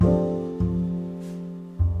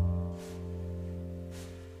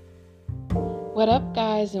What up,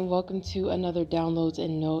 guys, and welcome to another Downloads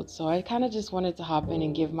and Notes. So, I kind of just wanted to hop in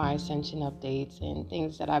and give my Ascension updates and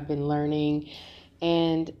things that I've been learning.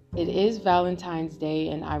 And it is Valentine's Day,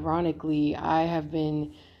 and ironically, I have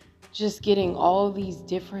been just getting all these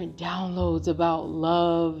different downloads about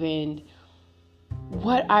love and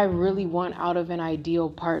what I really want out of an ideal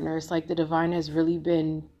partner. It's like the divine has really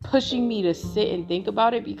been pushing me to sit and think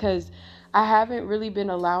about it because I haven't really been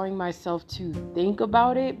allowing myself to think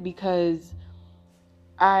about it because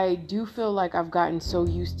I do feel like I've gotten so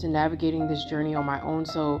used to navigating this journey on my own.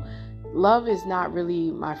 So love is not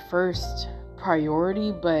really my first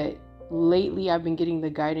priority, but lately I've been getting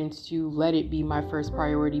the guidance to let it be my first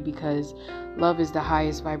priority because love is the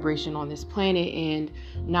highest vibration on this planet. And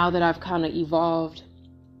now that I've kind of evolved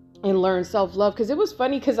and learned self-love, because it was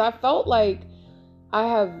funny because I felt like I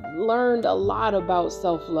have learned a lot about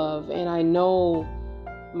self-love, and I know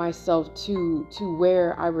myself to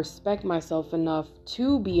where I respect myself enough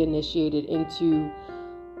to be initiated into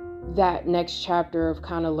that next chapter of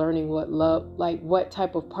kind of learning what love, like what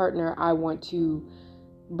type of partner I want to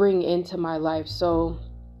bring into my life. So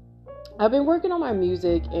I've been working on my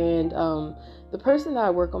music, and the person that I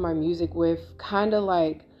work on my music with, kind of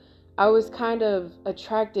like, I was kind of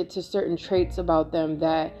attracted to certain traits about them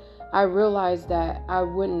that I realized that I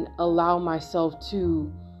wouldn't allow myself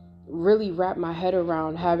to really wrap my head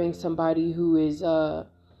around, having somebody who is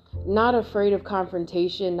not afraid of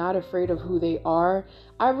confrontation, not afraid of who they are.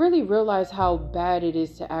 I really realized how bad it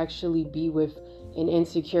is to actually be with an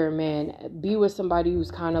insecure man, be with somebody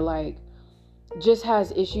who's kind of like just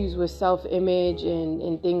has issues with self-image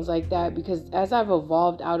and things like that. Because as I've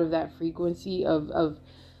evolved out of that frequency of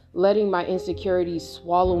letting my insecurities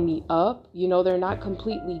swallow me up, you know, they're not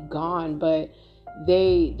completely gone, but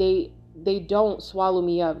they don't swallow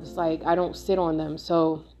me up. It's like I don't sit on them.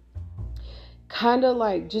 So kind of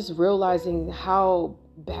like just realizing how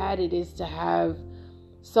bad it is to have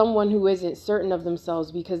someone who isn't certain of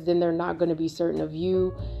themselves, because then they're not going to be certain of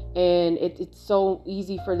you. And it's so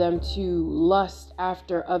easy for them to lust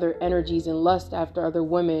after other energies and lust after other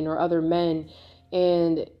women or other men.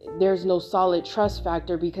 And there's no solid trust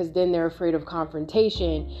factor because then they're afraid of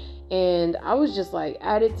confrontation. And I was just like,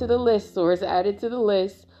 add it to the list, source, add it to the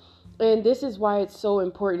list. And this is why it's so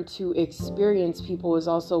important to experience people, is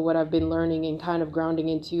also what I've been learning and kind of grounding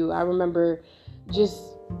into. I remember just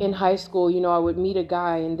in high school, you know, I would meet a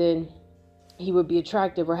guy and then he would be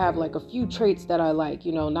attractive or have like a few traits that I like,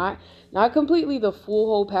 you know, not completely the full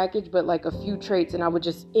whole package, but like a few traits. And I would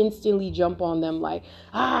just instantly jump on them like,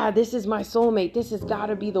 this is my soulmate. This has got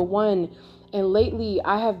to be the one. And lately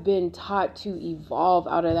I have been taught to evolve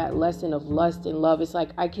out of that lesson of lust and love. It's like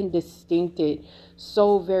I can distinct it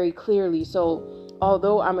so very clearly. So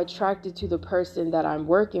although I'm attracted to the person that I'm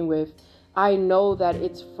working with, I know that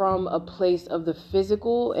it's from a place of the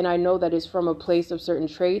physical, and I know that it's from a place of certain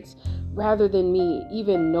traits, rather than me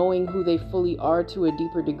even knowing who they fully are to a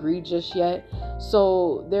deeper degree just yet.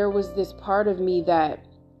 So there was this part of me that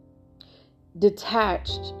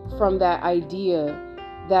detached from that idea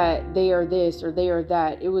that they are this or they are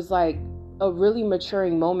that. It was like a really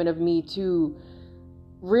maturing moment of me to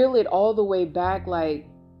reel it all the way back, like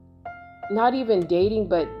not even dating,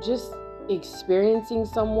 but just experiencing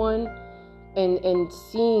someone and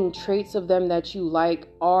seeing traits of them that you like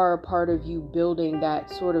are part of you building that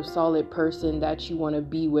sort of solid person that you want to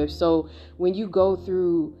be with. So when you go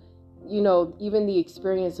through, you know, even the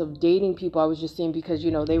experience of dating people, I was just saying, because,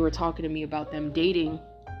 you know, they were talking to me about them dating,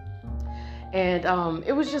 and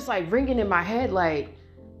it was just like ringing in my head like,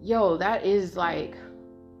 yo, that is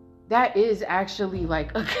actually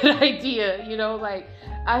like a good idea, you know. Like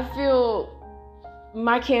I feel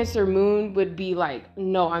my Cancer moon would be like,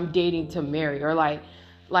 no, I'm dating to marry, or like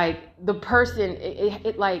the person,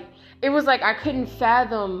 it was like I couldn't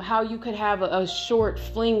fathom how you could have a short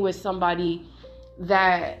fling with somebody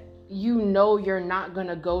that you know you're not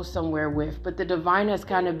gonna go somewhere with. But the divine has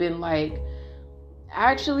kind of been like,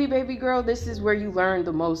 actually, baby girl, this is where you learn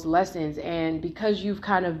the most lessons. And because you've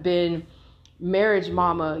kind of been marriage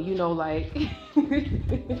mama, you know, like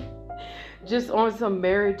just on some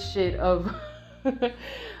marriage shit of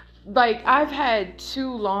like, I've had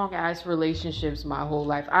 2 long ass relationships my whole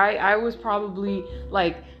life. I was probably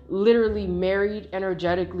like literally married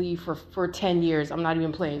energetically for 10 years. I'm not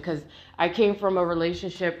even playing, because I came from a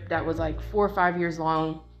relationship that was like 4 or 5 years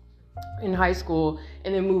long in high school,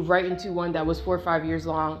 and then moved right into one that was 4 or 5 years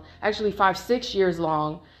long, actually 5, 6 years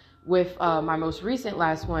long, with my most recent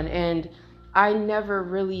last one. And I never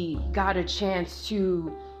really got a chance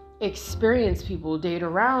to experience people, date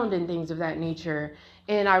around and things of that nature.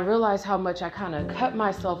 And I realized how much I kind of cut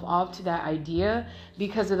myself off to that idea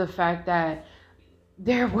because of the fact that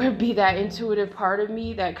there would be that intuitive part of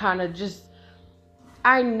me that kind of just,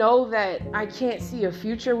 I know that I can't see a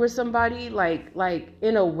future with somebody like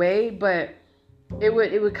in a way, but it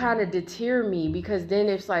would kind of deter me, because then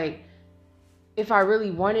it's like, if I really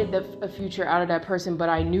wanted a future out of that person, but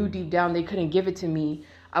I knew deep down they couldn't give it to me,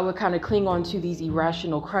 I would kind of cling on to these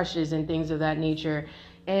irrational crushes and things of that nature.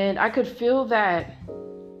 And I could feel that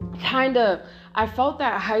I felt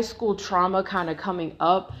that high school trauma kind of coming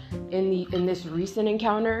up in this recent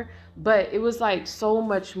encounter, but it was like so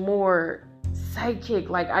much more psychic.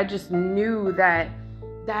 Like, I just knew that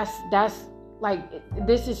that's like,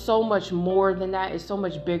 this is so much more than that. It's so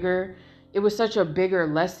much bigger. It was such a bigger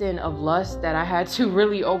lesson of lust that I had to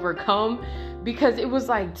really overcome, because it was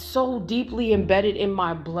like so deeply embedded in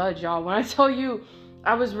my blood, y'all. When I tell you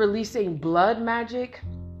I was releasing blood magic,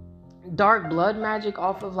 dark blood magic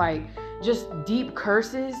off of like just deep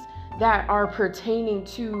curses that are pertaining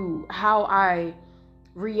to how I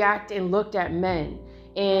react and looked at men.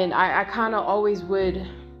 And I kind of always would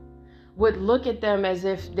look at them as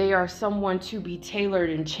if they are someone to be tailored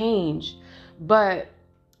and changed. But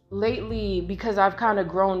lately, because I've kind of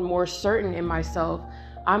grown more certain in myself,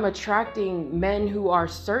 I'm attracting men who are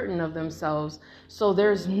certain of themselves. So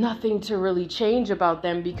there's nothing to really change about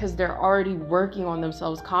them, because they're already working on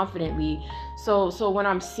themselves confidently. So when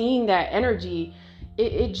I'm seeing that energy,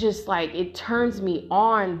 it just like, it turns me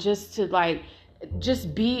on just to like,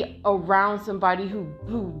 just be around somebody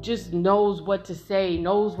who just knows what to say,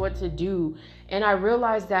 knows what to do. And I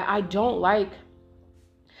realized that I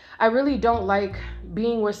really don't like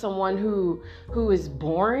being with someone who is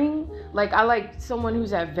boring. Like, I like someone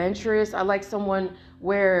who's adventurous. I like someone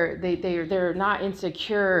where they're not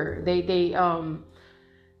insecure.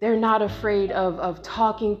 They're not afraid of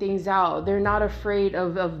talking things out. They're not afraid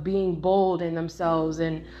of being bold in themselves,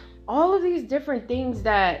 and all of these different things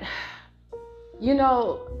that, you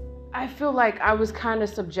know, I feel like I was kind of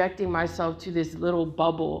subjecting myself to this little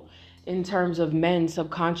bubble in terms of men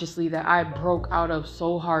subconsciously that I broke out of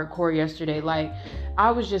so hardcore yesterday. Like, I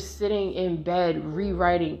was just sitting in bed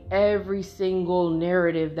rewriting every single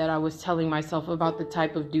narrative that I was telling myself about the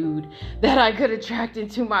type of dude that I could attract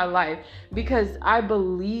into my life, because I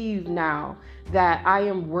believe now that I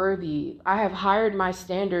am worthy. I have hired my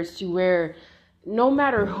standards to where no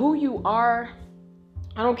matter who you are,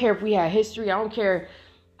 I don't care if we had history, I don't care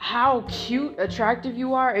how cute, attractive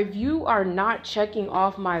you are, if you are not checking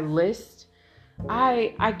off my list,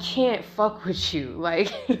 I can't fuck with you.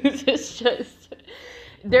 Like, it's just,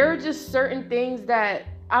 there are just certain things that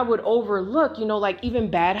I would overlook, you know, like even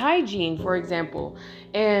bad hygiene, for example.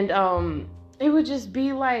 And it would just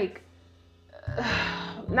be like,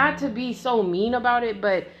 not to be so mean about it,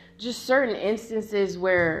 but just certain instances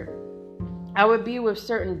where I would be with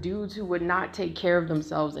certain dudes who would not take care of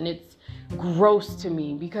themselves. And it's gross to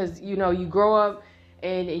me, because, you know, you grow up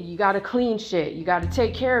and you got to clean shit. You got to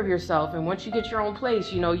take care of yourself. And once you get your own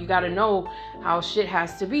place, you know, you got to know how shit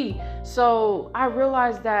has to be. So I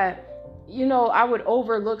realized that, you know, I would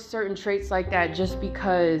overlook certain traits like that just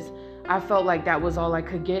because I felt like that was all I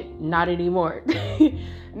could get. Not anymore.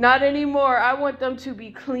 Not anymore. I want them to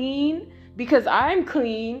be clean because I'm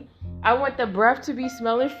clean. I want the breath to be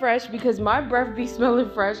smelling fresh because my breath be smelling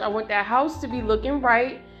fresh. I want that house to be looking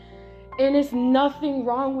right. And it's nothing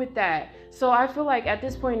wrong with that. So I feel like at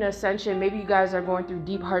this point in ascension, maybe you guys are going through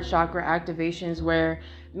deep heart chakra activations where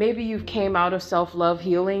maybe you've came out of self-love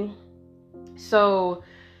healing. So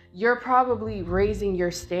you're probably raising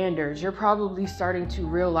your standards. You're probably starting to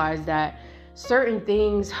realize that certain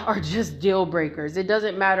things are just deal breakers. It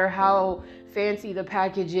doesn't matter how fancy the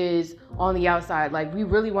package is on the outside. Like, we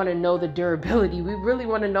really want to know the durability. We really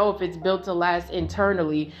want to know if it's built to last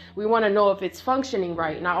internally. We want to know if it's functioning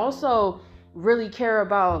right. And I also really care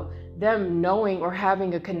about them knowing or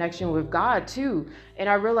having a connection with God too. And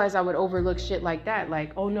I realized I would overlook shit like that.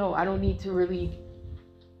 Like, oh no, I don't really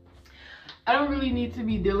need to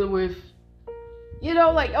be dealing with, you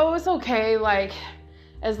know, like, oh, it's okay. Like,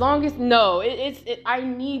 as long as, no, I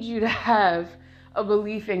need you to have a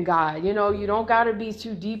belief in God. You know, you don't got to be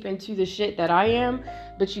too deep into the shit that I am,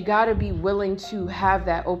 but you got to be willing to have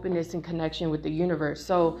that openness and connection with the universe.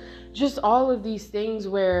 So just all of these things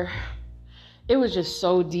where it was just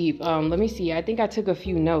so deep. Let me see. I think I took a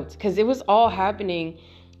few notes because it was all happening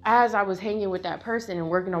as I was hanging with that person and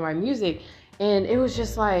working on my music. And it was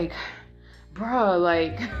just like, bruh,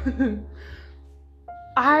 like,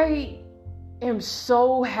 I am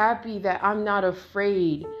so happy that I'm not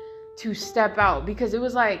afraid to step out, because it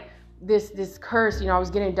was like this curse, you know, I was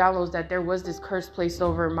getting downloads that there was this curse placed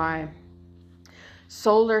over my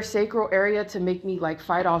solar sacral area to make me like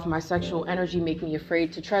fight off my sexual energy, make me afraid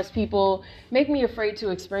to trust people, make me afraid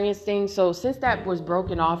to experience things. So since that was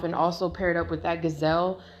broken off and also paired up with that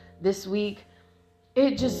gazelle this week,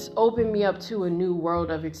 it just opened me up to a new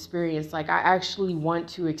world of experience. Like I actually want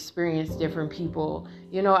to experience different people.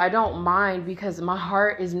 You know, I don't mind because my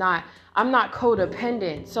heart is not, I'm not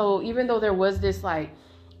codependent. So even though there was this like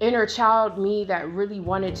inner child me that really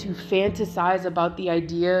wanted to fantasize about the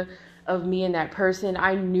idea of me and that person,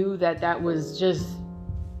 I knew that that was just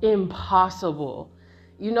impossible.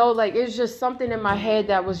 You know, like it's just something in my head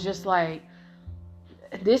that was just like,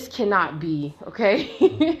 this cannot be,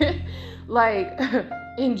 okay? Like,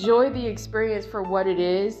 enjoy the experience for what it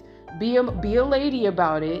is. Be a lady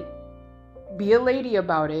about it. Be a lady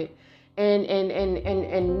about it. And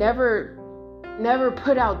never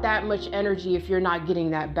put out that much energy if you're not getting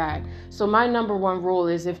that back. So my number one rule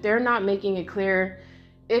is if they're not making it clear,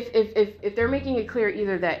 if they're making it clear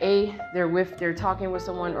either that they're talking with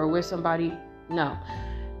someone or with somebody, no.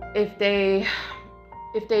 If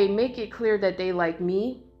they make it clear that they like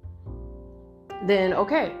me, then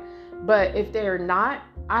okay. But if they're not,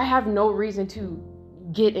 I have no reason to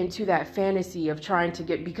get into that fantasy of trying to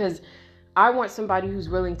get, because I want somebody who's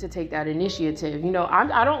willing to take that initiative. You know,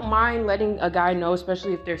 I don't mind letting a guy know,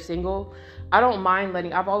 especially if they're single.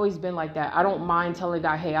 I've always been like that. I don't mind telling a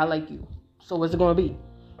guy, hey, I like you. So what's it going to be?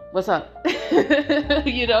 What's up?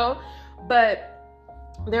 You know, but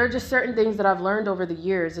there are just certain things that I've learned over the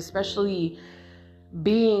years, especially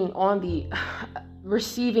being on the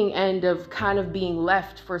receiving end of kind of being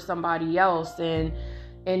left for somebody else, and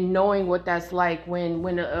knowing what that's like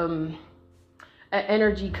when an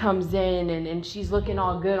energy comes in and she's looking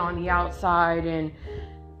all good on the outside, and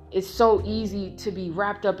it's so easy to be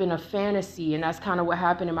wrapped up in a fantasy. And that's kind of what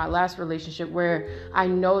happened in my last relationship, where I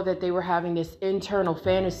know that they were having this internal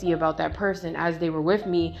fantasy about that person as they were with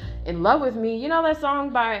me, in love with me. You know that song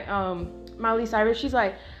by Miley Cyrus? She's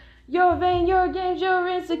like, you're vain, you're games, you're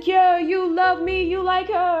insecure, you love me, you like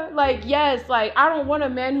her. Like, yes, like, I don't want a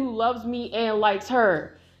man who loves me and likes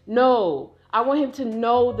her. No, I want him to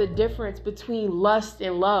know the difference between lust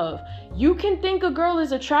and love. You can think a girl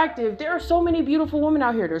is attractive. There are so many beautiful women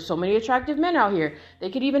out here. There's so many attractive men out here. They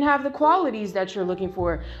could even have the qualities that you're looking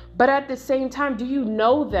for. But at the same time, do you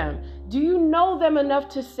know them? Do you know them enough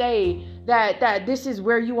to say that this is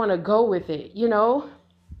where you want to go with it, you know?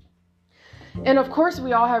 And of course,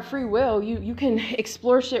 we all have free will. You can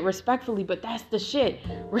explore shit respectfully, but that's the shit.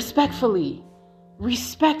 Respectfully.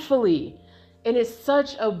 And it's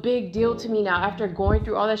such a big deal to me now after going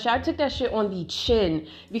through all that shit. I took that shit on the chin,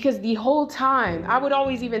 because the whole time I would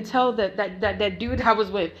always even tell that dude I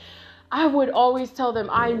was with, I would always tell them,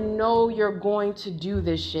 I know you're going to do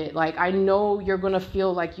this shit. Like, I know you're going to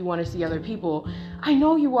feel like you want to see other people. I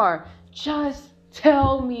know you are. Just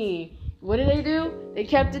tell me. What did they do? They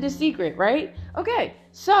kept it a secret, right? Okay,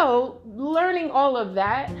 so learning all of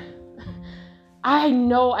that, I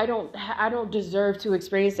know I don't deserve to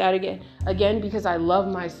experience that again because I love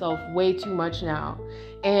myself way too much now.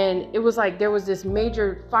 And it was like there was this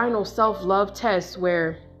major final self-love test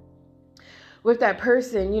where with that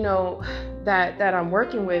person, you know, that I'm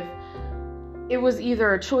working with, it was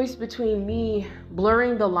either a choice between me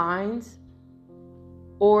blurring the lines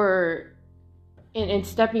or and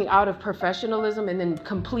stepping out of professionalism and then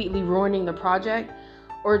completely ruining the project,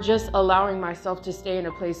 or just allowing myself to stay in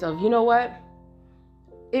a place of, you know what,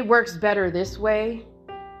 it works better this way,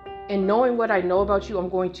 and knowing what I know about you, I'm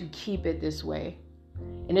going to keep it this way.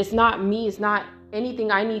 And it's not me, it's not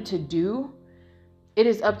anything I need to do. It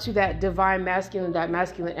is up to that divine masculine, that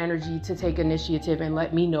masculine energy to take initiative and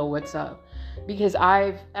let me know what's up. Because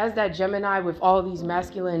as that Gemini with all these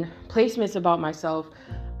masculine placements about myself,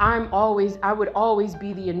 I would always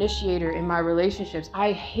be the initiator in my relationships.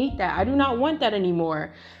 I hate that. I do not want that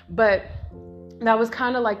anymore. But that was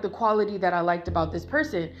kind of like the quality that I liked about this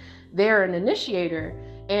person. They're an initiator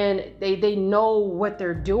and they know what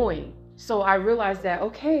they're doing. So I realized that,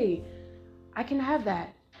 okay, I can have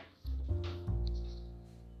that.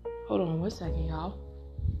 Hold on 1 second, y'all.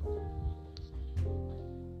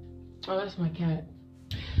 Oh, that's my cat.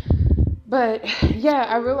 But yeah,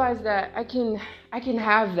 I realized that I can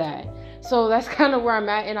have that. So that's kind of where I'm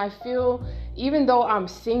at. And I feel, even though I'm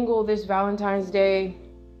single this Valentine's Day,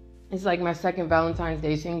 it's like my second Valentine's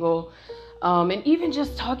Day single. And even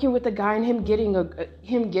just talking with the guy and him getting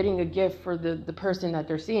a gift for the person that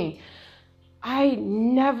they're seeing. I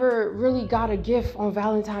never really got a gift on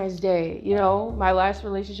Valentine's Day. You know, my last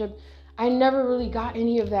relationship, I never really got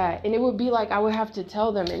any of that. And it would be like I would have to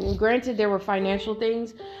tell them. And granted, there were financial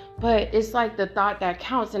things, but it's like the thought that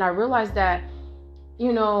counts. And I realized that,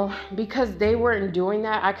 because they weren't doing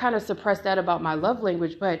that, I kind of suppressed that about my love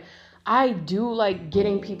language. But I do like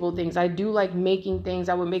getting people things. I do like making things.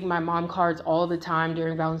 I would make my mom cards all the time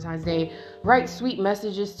during Valentine's Day, write sweet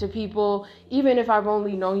messages to people, even if I've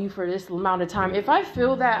only known you for this amount of time. If I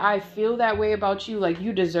feel that way about you, like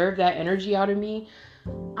you deserve that energy out of me,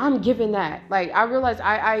 I'm giving that. Like, I realize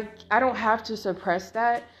I don't have to suppress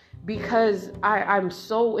that, because I'm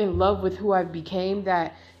so in love with who I've became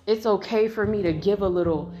that it's okay for me to give a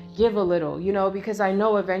little, because I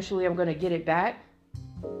know eventually I'm going to get it back.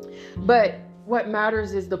 But what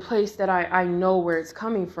matters is the place that I know where it's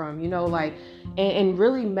coming from, and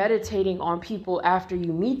really meditating on people after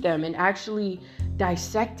you meet them and actually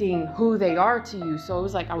dissecting who they are to you. So it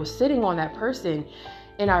was like I was sitting on that person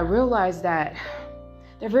and I realized that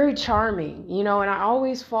they're very charming, and I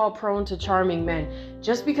always fall prone to charming men.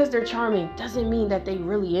 Just because they're charming doesn't mean that they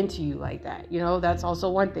really into you like that. That's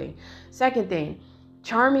also one thing. Second thing,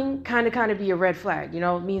 charming kind of be a red flag.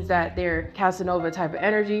 It means that they're Casanova type of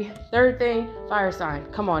energy. Third thing, fire sign.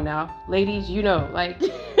 Come on now, ladies, like.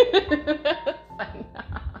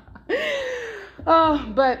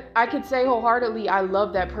 But I could say wholeheartedly, I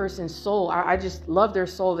love that person's soul. I just love their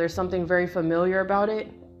soul. There's something very familiar about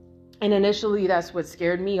it. And initially, that's what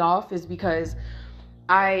scared me off, is because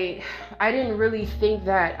I didn't really think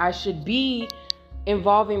that I should be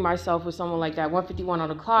involving myself with someone like that. 151 on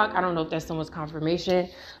the clock. I don't know if that's someone's confirmation,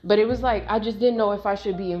 but it was like I just didn't know if I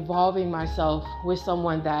should be involving myself with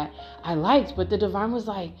someone that I liked. But the divine was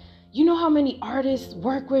like, how many artists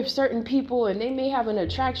work with certain people and they may have an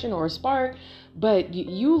attraction or a spark, but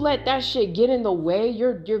you let that shit get in the way,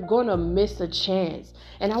 you're gonna miss a chance.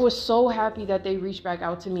 And I was so happy that they reached back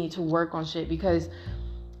out to me to work on shit, because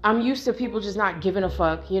I'm used to people just not giving a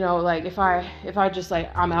fuck. Like if I just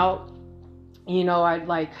like, I'm out, I'd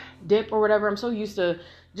like dip or whatever. I'm so used to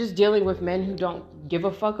just dealing with men who don't give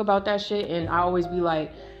a fuck about that shit. And I always be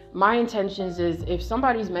like, my intentions is, if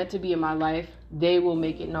somebody's meant to be in my life, they will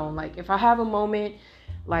make it known. Like if I have a moment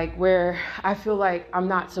like where I feel like I'm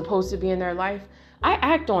not supposed to be in their life, I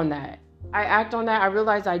act on that. I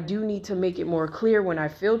realize I do need to make it more clear when I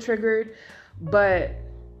feel triggered.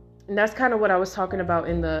 And that's kind of what I was talking about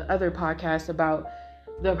in the other podcast about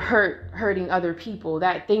the hurting other people.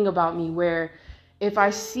 That thing about me where if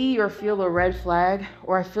I see or feel a red flag,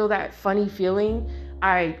 or I feel that funny feeling,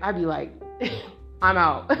 I be like, I'm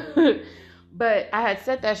out. But I had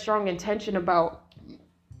set that strong intention about,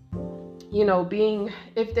 being,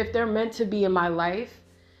 if they're meant to be in my life,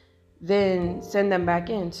 then send them back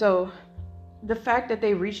in. So the fact that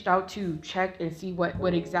they reached out to check and see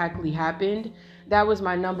what exactly happened, that was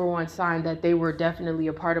my number one sign that they were definitely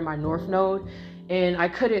a part of my North Node. And I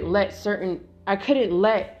couldn't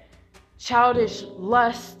let childish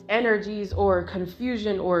lust energies or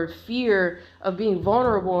confusion or fear of being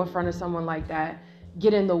vulnerable in front of someone like that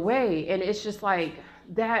get in the way. And it's just like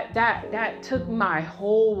that took my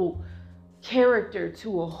whole character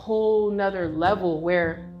to a whole nother level,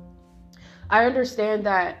 where I understand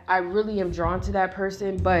that I really am drawn to that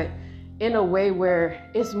person, but in a way where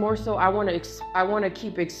it's more so I want to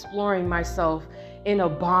keep exploring myself in a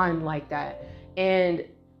bond like that. And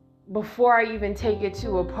before I even take it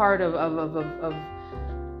to a part of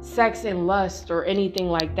sex and lust or anything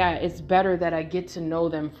like that, it's better that I get to know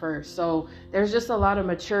them first. So there's just a lot of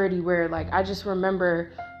maturity where, like, I just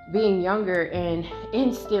remember being younger and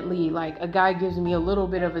instantly, like, a guy gives me a little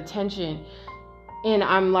bit of attention and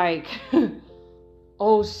I'm like,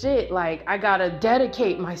 oh shit, like, I gotta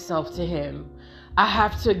dedicate myself to him. I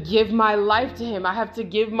have to give my life to him. I have to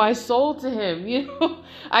give my soul to him.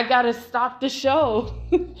 I gotta stop the show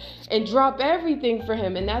and drop everything for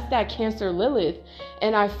him. And that's that Cancer Lilith.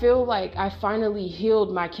 And I feel like I finally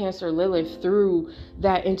healed my Cancer Lilith through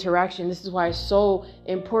that interaction. This is why it's so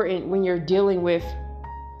important when you're dealing with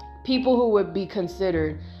people who would be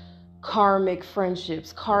considered karmic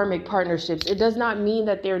friendships, karmic partnerships. It does not mean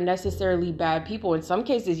that they're necessarily bad people. In some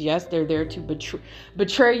cases, yes, they're there to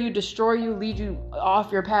betray you, destroy you, lead you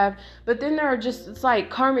off your path. But then there are just, it's like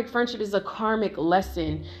karmic friendship is a karmic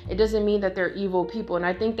lesson. It doesn't mean that they're evil people. And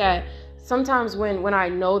I think that sometimes when I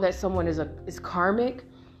know that someone is karmic,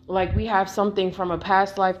 like we have something from a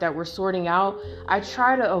past life that we're sorting out, I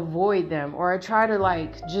try to avoid them, or I try to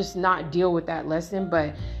like just not deal with that lesson.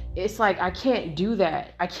 But it's like, I can't do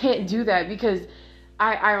that. Because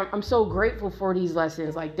I'm so grateful for these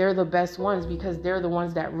lessons. Like, they're the best ones because they're the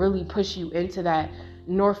ones that really push you into that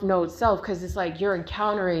North Node self. Because it's like you're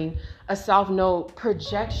encountering a South Node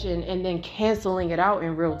projection and then canceling it out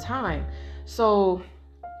in real time. So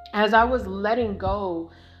as I was letting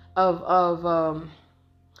go of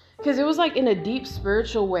because it was like in a deep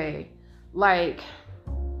spiritual way, like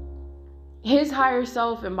his higher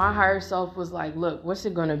self and my higher self was like, look, what's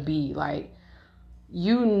it gonna be? Like,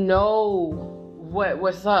 you know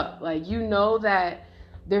what's up. Like, you know that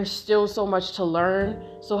there's still so much to learn.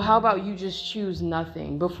 So how about you just choose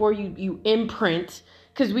nothing before you imprint?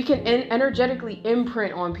 Because we can energetically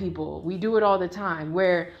imprint on people. We do it all the time,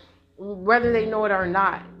 where whether they know it or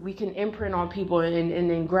not, we can imprint on people and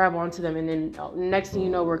then grab onto them. And then next thing you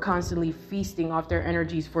know, we're constantly feasting off their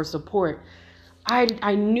energies for support.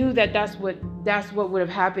 I knew that's what would have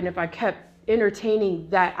happened if I kept entertaining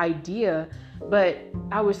that idea, but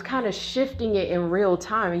I was kind of shifting it in real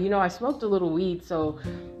time. And I smoked a little weed, so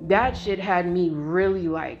that shit had me really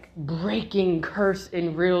like breaking curse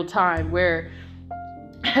in real time, where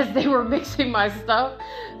as they were mixing my stuff,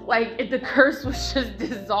 like the curse was just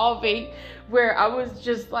dissolving, where I was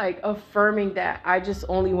just like affirming that I just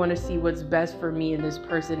only want to see what's best for me and this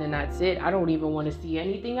person, and that's it. I don't even want to see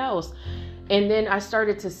anything else. And then I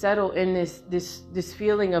started to settle in this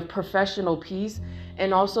feeling of professional peace,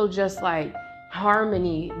 and also just like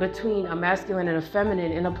harmony between a masculine and a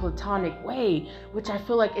feminine in a platonic way, which I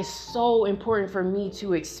feel like is so important for me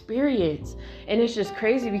to experience. And it's just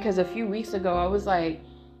crazy because a few weeks ago I was like,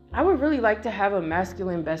 I would really like to have a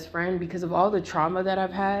masculine best friend because of all the trauma that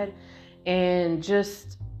I've had, and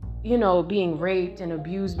just, being raped and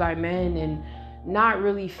abused by men, and not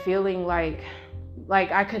really feeling like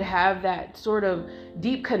I could have that sort of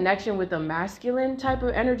deep connection with a masculine type of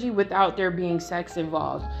energy without there being sex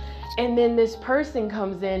involved. And then this person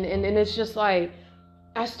comes in, and then it's just like,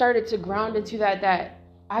 I started to ground into that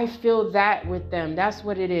I feel that with them. That's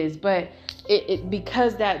what it is. But it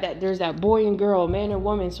because that there's that boy and girl, man and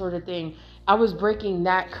woman sort of thing. I was breaking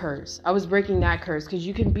that curse. Because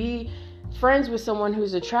you can be friends with someone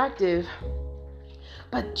who's attractive,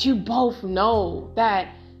 but you both know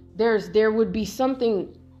that there would be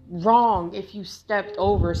something wrong if you stepped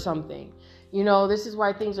over something. This is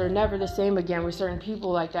why things are never the same again with certain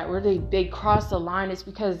people like that, where they cross the line. It's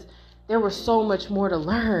because there was so much more to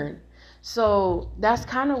learn. So that's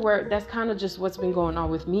kind of just what's been going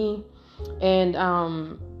on with me.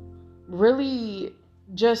 And really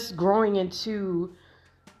just growing into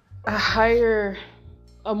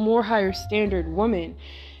a more higher standard woman,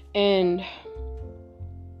 and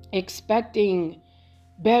expecting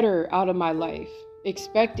better out of my life,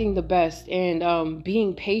 expecting the best, and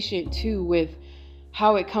being patient too with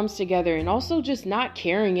how it comes together, and also just not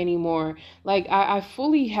caring anymore. Like I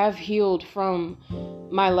fully have healed from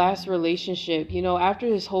my last relationship, after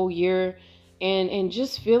this whole year, and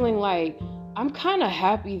just feeling like I'm kind of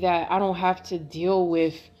happy that I don't have to deal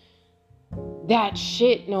with that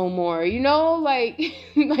shit no more, like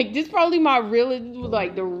like this is probably my realest,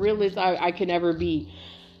 like the realest I can ever be.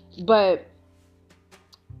 But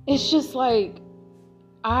it's just like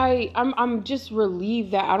I'm just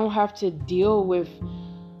relieved that I don't have to deal with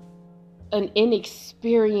an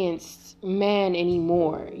inexperienced man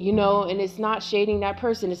anymore, and it's not shading that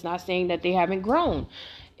person. It's not saying that they haven't grown.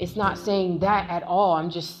 It's not saying that at all. I'm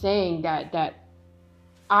just saying that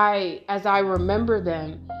as I remember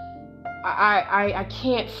them, I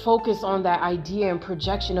can't focus on that idea and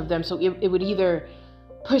projection of them. So it would either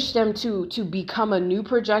push them to become a new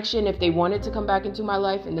projection if they wanted to come back into my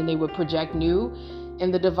life, and then they would project new,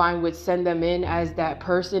 and the divine would send them in as that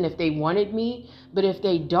person if they wanted me. But if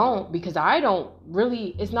they don't, because I don't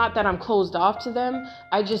really, it's not that I'm closed off to them,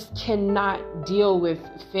 I just cannot deal with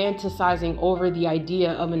fantasizing over the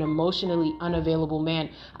idea of an emotionally unavailable man.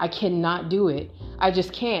 I cannot do it. I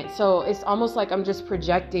just can't. So it's almost like I'm just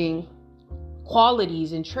projecting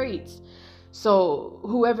qualities and traits. So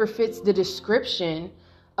whoever fits the description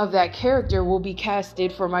of that character will be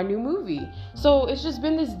casted for my new movie. So it's just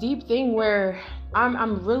been this deep thing where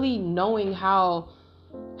I'm really knowing how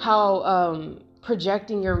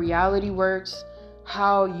projecting your reality works,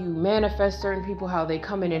 how you manifest certain people, how they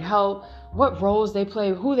come in and help, what roles they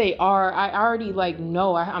play, who they are. I already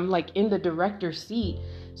know. I'm like in the director's seat,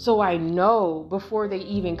 so I know before they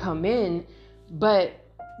even come in. But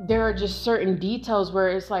there are just certain details where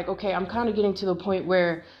it's like, okay, I'm kind of getting to the point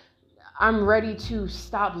where I'm ready to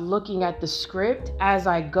stop looking at the script as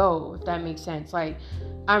I go, if that makes sense. Like,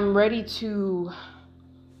 I'm ready to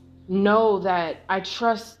know that I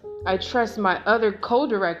trust my other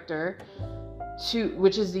co-director,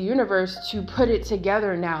 which is the universe, to put it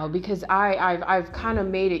together now, because I've kind of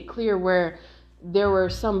made it clear where there were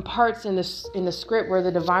some parts in the script where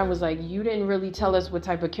the divine was like, you didn't really tell us what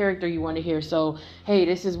type of character you want to hear, so hey,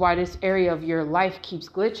 this is why this area of your life keeps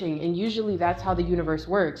glitching. And usually that's how the universe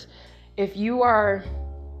works. If you are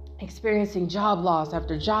experiencing job loss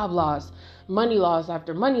after job loss, money loss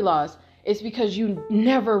after money loss, it's because you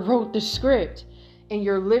never wrote the script. and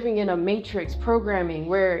you're living in a matrix programming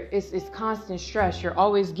where it's constant stress. You're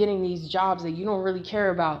always getting these jobs that you don't really care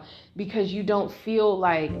about because you don't feel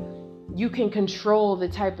like you can control the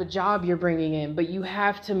type of job you're bringing in, but you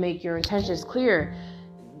have to make your intentions clear.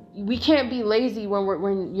 We can't be lazy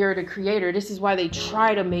when you're the creator. This is why they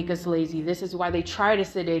try to make us lazy. This is why they try to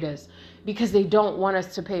sedate us, because they don't want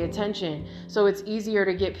us to pay attention. So it's easier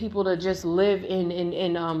to get people to just live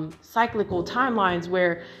in cyclical timelines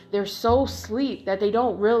where they're so asleep that they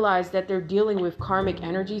don't realize that they're dealing with karmic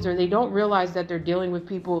energies, or they don't realize that they're dealing with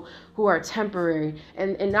people who are temporary.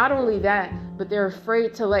 And not only that, but they're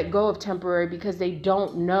afraid to let go of temporary because they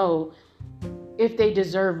don't know if they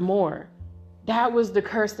deserve more. That was the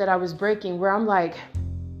curse that I was breaking, where I'm like,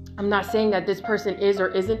 I'm not saying that this person is or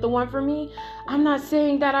isn't the one for me. I'm not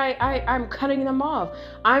saying that I'm cutting them off.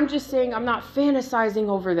 I'm just saying I'm not fantasizing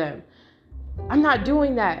over them. I'm not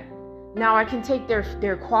doing that. Now I can take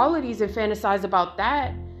their qualities and fantasize about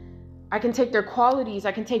that. I can take their qualities.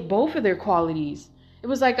 I can take both of their qualities. It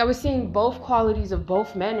was like I was seeing both qualities of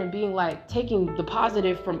both men and being like, taking the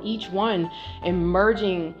positive from each one and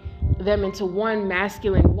merging them into one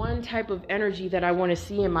masculine, one type of energy that I want to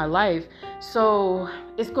see in my life. So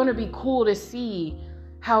it's going to be cool to see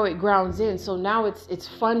how it grounds in. So now it's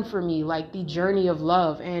fun for me, like the journey of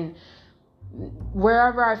love, and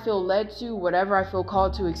wherever I feel led to, whatever I feel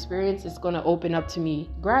called to experience, it's going to open up to me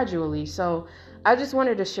gradually. So I just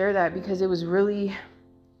wanted to share that because it was really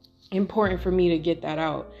important for me to get that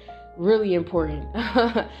out. Really important.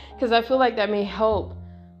 Because I feel like that may help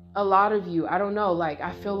a lot of you. I don't know. Like,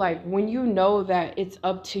 I feel like when you know that it's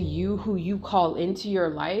up to you who you call into your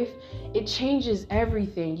life, it changes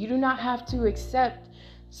everything. You do not have to accept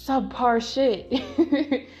subpar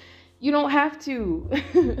shit. You don't have to.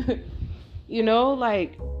 You know,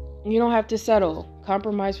 like, you don't have to settle.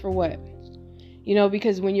 Compromise for what? You know,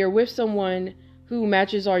 because when you're with someone who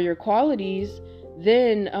matches all your qualities,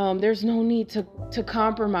 then there's no need to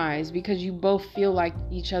compromise, because you both feel like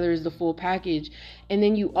each other is the full package. And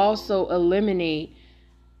then you also eliminate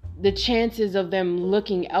the chances of them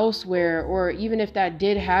looking elsewhere, or even if that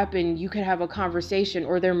did happen, you could have a conversation,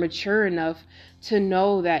 or they're mature enough to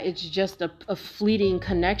know that it's just a fleeting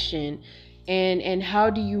connection. And how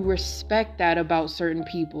do you respect that about certain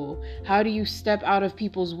people? How do you step out of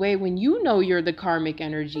people's way when you know you're the karmic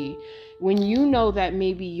energy? When you know that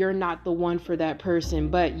maybe you're not the one for that person,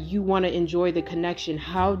 but you want to enjoy the connection,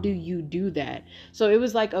 how do you do that? So it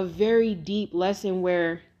was like a very deep lesson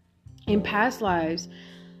where in past lives,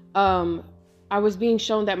 I was being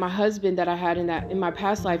shown that my husband that I had in my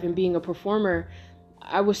past life, and being a performer,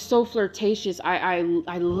 I was so flirtatious. I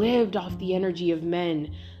lived off the energy of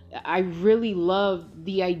men. I really loved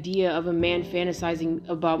the idea of a man fantasizing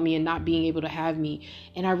about me and not being able to have me.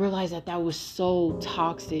 And I realized that was so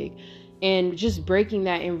toxic. And just breaking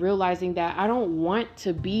that and realizing that I don't want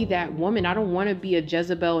to be that woman. I don't want to be a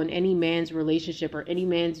Jezebel in any man's relationship or any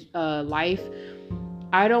man's life.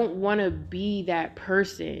 I don't want to be that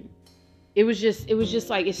person. It was just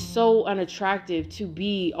like, it's so unattractive to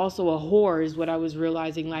be also a whore, is what I was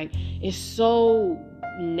realizing. Like, it's so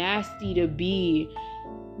nasty to be.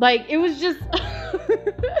 Like, it was just,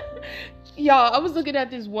 y'all, I was looking at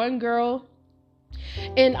this one girl,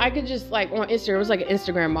 and I could just, like, on Instagram, it was like an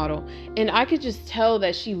Instagram model, and I could just tell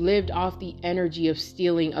that she lived off the energy of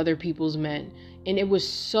stealing other people's men. And it was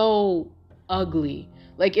so ugly.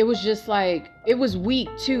 Like, it was just like, it was weak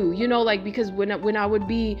too, you know, like, because when I would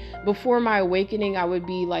be, before my awakening, I would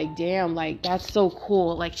be like, damn, like, that's so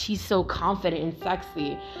cool. Like, she's so confident and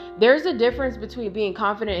sexy. There's a difference between being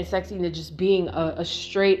confident and sexy and just being a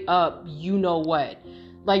straight up, you know what,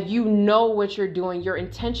 like, you know what you're doing. You're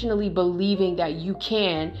intentionally believing that you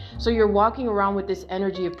can. So you're walking around with this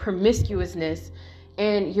energy of promiscuousness,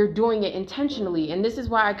 and you're doing it intentionally. And this is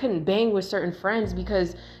why I couldn't bang with certain friends,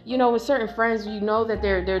 because, you know, with certain friends, you know that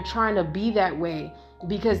they're trying to be that way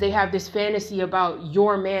because they have this fantasy about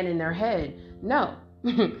your man in their head. No,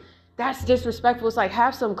 that's disrespectful. It's like,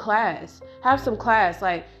 have some class.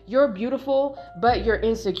 Like, you're beautiful, but you're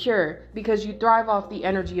insecure because you thrive off the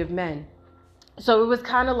energy of men. So it was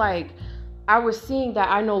kind of like, I was seeing that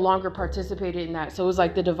I no longer participated in that. So it was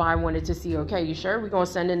like the divine wanted to see, okay, you sure? We're going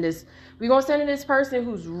to send in this person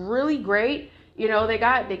who's really great. You know, they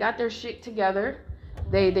got their shit together.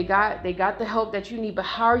 They got the help that you need, but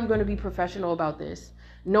how are you going to be professional about this?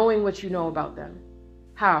 Knowing what you know about them.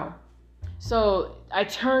 How? So I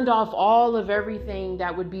turned off all of everything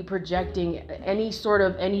that would be projecting any sort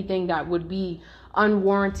of anything that would be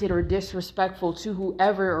unwarranted or disrespectful to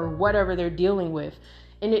whoever or whatever they're dealing with.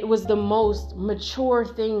 And it was the most mature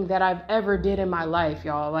thing that I've ever did in my life,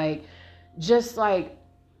 y'all. Like, just like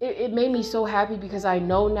it made me so happy because I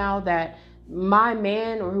know now that my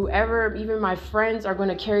man or whoever, even my friends, are going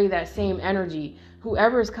to carry that same energy.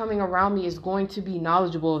 Whoever is coming around me is going to be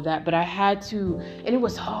knowledgeable of that. But I had to, and it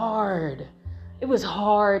was hard. It was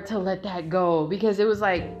hard to let that go because it was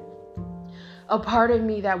like a part of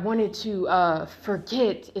me that wanted to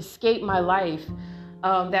escape my life.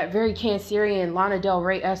 That very Cancerian, Lana Del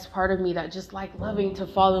Rey-esque part of me that just like loving to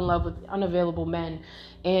fall in love with unavailable men,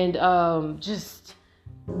 and just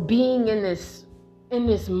being in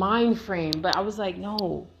this mind frame. But I was like,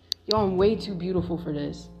 no, yo, I'm way too beautiful for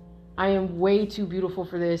this. I am way too beautiful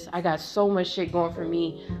for this. I got so much shit going for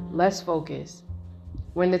me. Let's focus.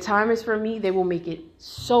 When the time is for me, they will make it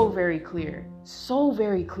so very clear. So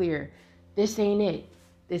very clear. This ain't it.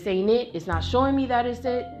 This ain't it. It's not showing me that it's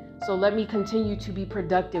it. So let me continue to be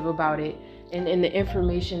productive about it and in the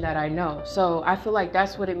information that I know. So I feel like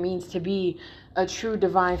that's what it means to be a true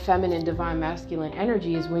divine feminine, divine masculine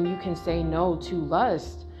energy, is when you can say no to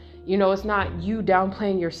lust. You know, it's not you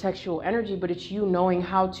downplaying your sexual energy, but it's you knowing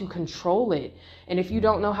how to control it. And if you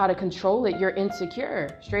don't know how to control it, you're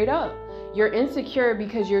insecure, straight up. You're insecure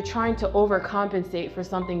because you're trying to overcompensate for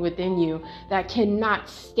something within you that cannot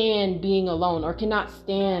stand being alone or cannot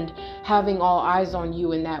stand having all eyes on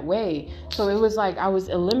you in that way. So it was like I was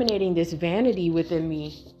eliminating this vanity within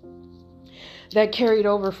me that carried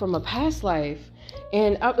over from a past life.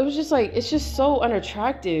 And it was just like, it's just so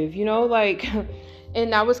unattractive, you know, like,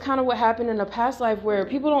 and that was kind of what happened in a past life where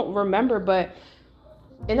people don't remember. But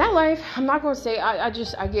in that life, I'm not going to say, I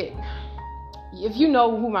get, if you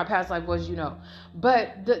know who my past life was, you know.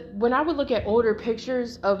 But when I would look at older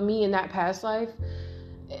pictures of me in that past life,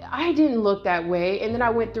 I didn't look that way. And then I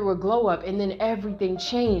went through a glow up and then everything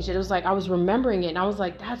changed. It was like I was remembering it. And I was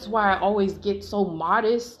like, that's why I always get so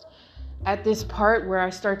modest at this part where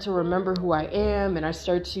I start to remember who I am, and I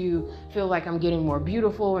start to feel like I'm getting more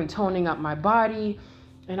beautiful and toning up my body,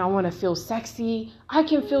 and I want to feel sexy. I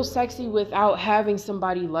can feel sexy without having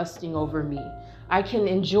somebody lusting over me. I can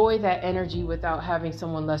enjoy that energy without having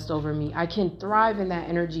someone lust over me. I can thrive in that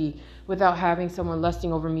energy without having someone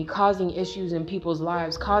lusting over me, causing issues in people's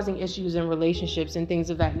lives, causing issues in relationships and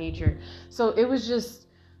things of that nature. So it was just,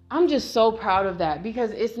 I'm just so proud of that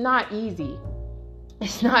because it's not easy.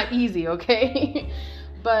 It's not easy, okay?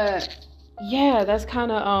 But yeah, that's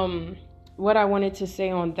kind of what I wanted to say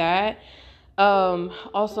on that.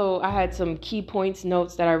 Also, I had some key points,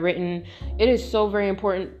 notes that I've written. It is so very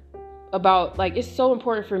important it's so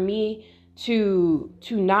important for me to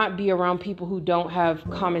not be around people who don't have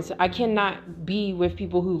common sense. I cannot be with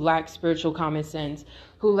people who lack spiritual common sense,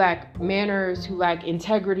 who lack manners, who lack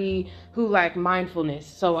integrity, who lack mindfulness.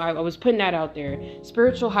 So I was putting that out there.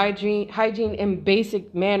 Spiritual hygiene and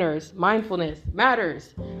basic manners, mindfulness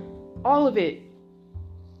matters. All of it.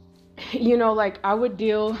 You know, like I would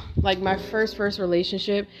deal, like my first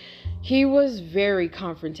relationship, he was very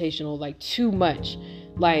confrontational, like too much,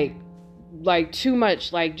 like too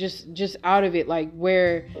much, like just out of it, like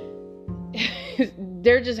where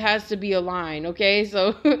there just has to be a line. Okay.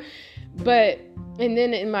 So, and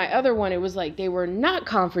then in my other one, it was like, they were not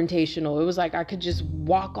confrontational. It was like, I could just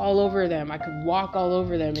walk all over them. I could walk all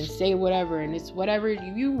over them and say whatever. And it's whatever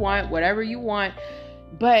you want.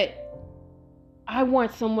 But I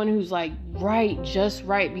want someone who's like, just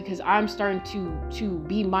right. Because I'm starting to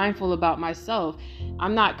be mindful about myself.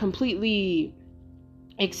 I'm not completely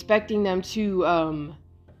expecting them to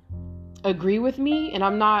agree with me, and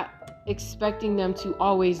I'm not expecting them to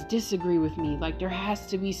always disagree with me. Like there has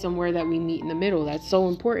to be somewhere that we meet in the middle. That's so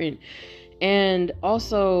important. And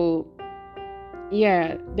also,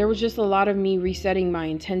 yeah, there was just a lot of me resetting my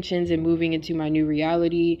intentions and moving into my new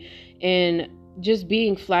reality, and just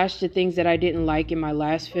being flashed to things that I didn't like in my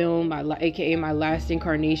last film, aka my last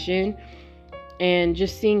incarnation. And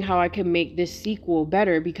just seeing how I could make this sequel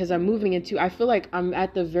better, because I feel like I'm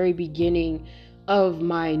at the very beginning of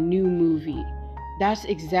my new movie. That's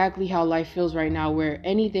exactly how life feels right now, where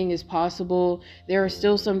anything is possible. There are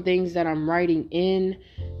still some things that I'm writing in,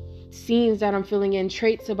 scenes that I'm filling in,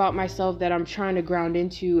 traits about myself that I'm trying to ground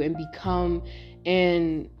into and become,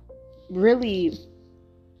 and really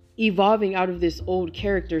evolving out of this old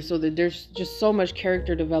character, so that there's just so much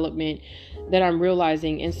character development that I'm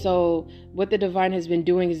realizing. And so what the divine has been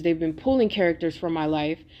doing is they've been pulling characters from my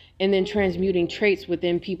life and then transmuting traits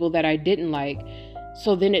within people that I didn't like.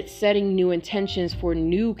 So then it's setting new intentions for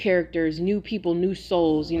new characters, new people, new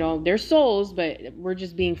souls. You know, they're souls, but we're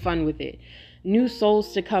just being fun with it. New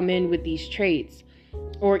souls to come in with these traits,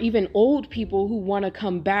 or even old people who want to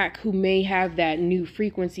come back, who may have that new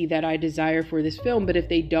frequency that I desire for this film. But if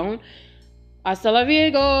they don't, hasta la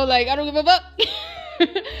Virgo, like I don't give a fuck.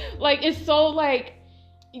 Like it's so like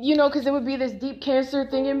because it would be this deep Cancer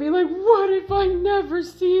thing and be like, what if I never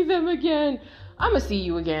see them again? I'm gonna see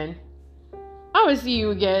you again.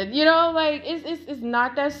 Like it's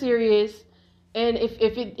not that serious. And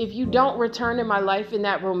if you don't return in my life in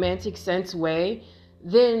that romantic sense way,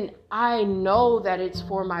 then I know that it's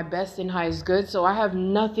for my best and highest good. So I have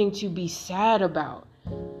nothing to be sad about.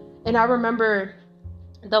 And I remember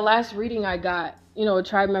the last reading I got, a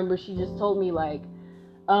tribe member, she just told me like,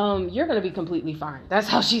 you're going to be completely fine. That's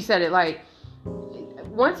how she said it. Like,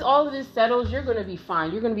 once all of this settles, you're going to be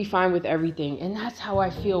fine. You're going to be fine with everything. And that's how I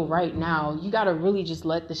feel right now. You got to really just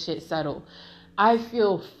let the shit settle. I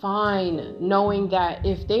feel fine knowing that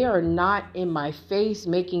if they are not in my face,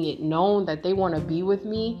 making it known that they want to be with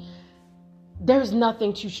me, there's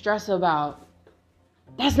nothing to stress about.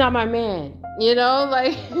 That's not my man,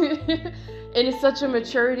 like, and it's such a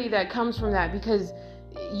maturity that comes from that, because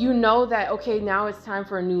you know that, okay, now it's time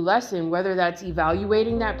for a new lesson, whether that's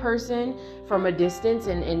evaluating that person from a distance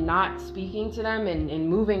and not speaking to them and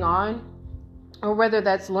moving on, or whether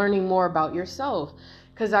that's learning more about yourself.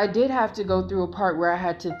 Because I did have to go through a part where I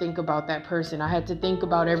had to think about that person. I had to think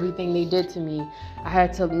about everything they did to me. I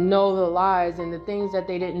had to know the lies and the things that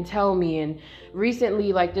they didn't tell me. And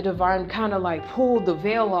recently, like, the divine kind of like pulled the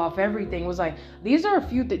veil off everything. It was like, these are a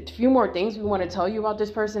few more things we want to tell you about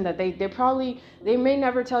this person that they may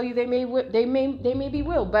never tell you. They maybe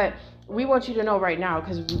will, but we want you to know right now,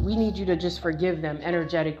 because we need you to just forgive them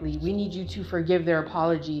energetically. We need you to forgive their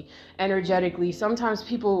apology energetically. Sometimes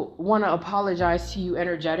people want to apologize to you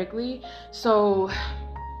energetically, so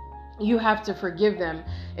you have to forgive them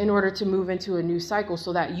in order to move into a new cycle,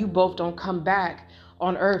 so that you both don't come back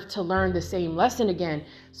on earth to learn the same lesson again.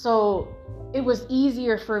 So it was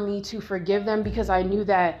easier for me to forgive them, because I knew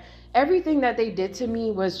that everything that they did to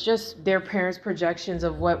me was just their parents' projections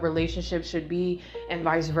of what relationships should be, and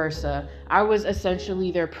vice versa. I was essentially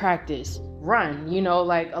their practice run.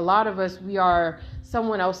 Like, a lot of us, we are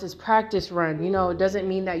someone else's practice run. It doesn't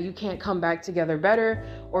mean that you can't come back together better,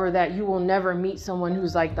 or that you will never meet someone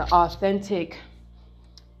who's like the authentic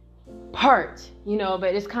part,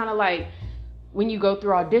 but it's kind of like when you go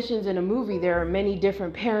through auditions in a movie, there are many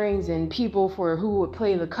different pairings and people for who would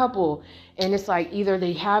play the couple. And it's like, either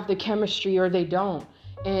they have the chemistry or they don't.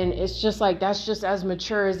 And it's just like, that's just as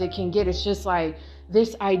mature as it can get. It's just like,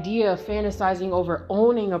 this idea of fantasizing over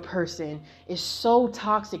owning a person is so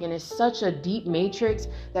toxic, and it's such a deep matrix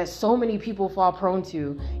that so many people fall prone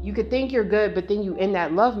to. You could think you're good, but then you in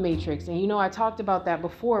that love matrix. And I talked about that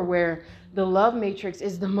before, where the love matrix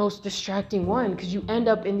is the most distracting one, because you end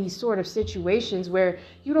up in these sort of situations where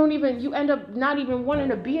you end up not even wanting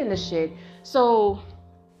to be in the shit. So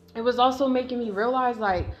it was also making me realize,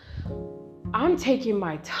 like, I'm taking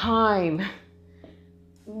my time.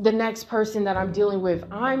 The next person that I'm dealing with,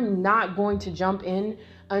 I'm not going to jump in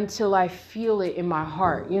until I feel it in my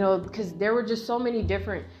heart, because there were just so many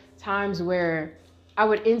different times where I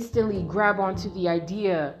would instantly grab onto the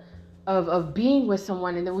idea of being with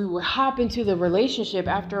someone, and then we would hop into the relationship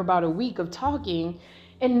after about a week of talking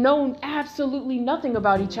and know absolutely nothing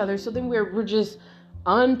about each other. So then we're just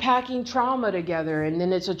unpacking trauma together, and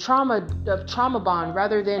then it's a trauma bond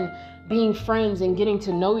rather than being friends and getting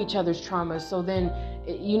to know each other's traumas. So then,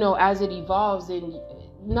 as it evolves, and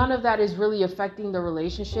none of that is really affecting the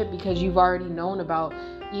relationship, because you've already known about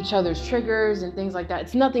each other's triggers and things like that.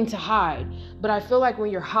 It's nothing to hide. But I feel like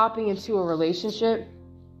when you're hopping into a relationship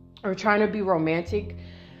or trying to be romantic,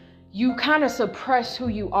 you kind of suppress who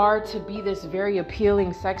you are to be this very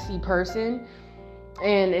appealing, sexy person.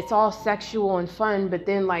 And it's all sexual and fun. But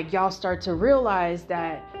then, like, y'all start to realize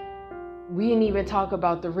that we didn't even talk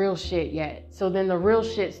about the real shit yet. So then the real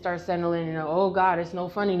shit starts settling in, and oh God, it's no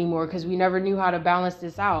fun anymore, because we never knew how to balance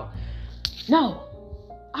this out. No,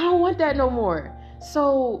 I don't want that no more.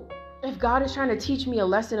 So if God is trying to teach me a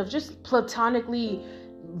lesson of just platonically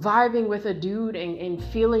vibing with a dude and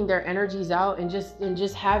feeling their energies out and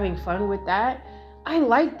just having fun with that, I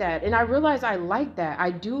like that. And I realize I like that.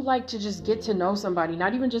 I do like to just get to know somebody,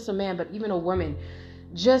 not even just a man, but even a woman.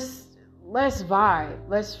 Just let's vibe.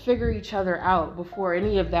 Let's figure each other out before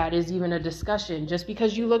any of that is even a discussion. Just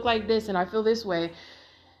because you look like this and I feel this way,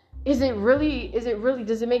 does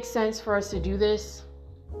it make sense for us to do this?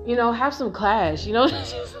 Have some clash,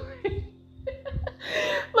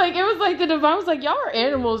 Like, it was like the divine was like, y'all are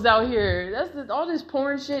animals out here. All this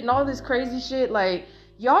porn shit and all this crazy shit. Like,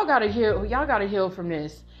 y'all gotta heal from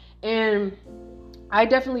this. And I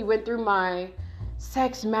definitely went through my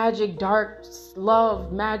sex magic, dark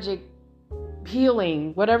love magic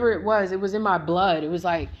healing, whatever it was in my blood. It was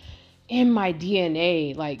like in my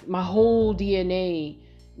DNA, like my whole DNA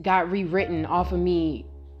got rewritten off of me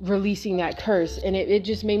releasing that curse. And it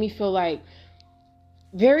just made me feel like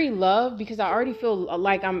very loved, because I already feel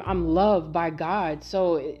like I'm loved by God.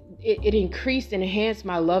 So it increased and enhanced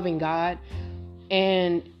my love in God.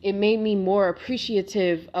 And it made me more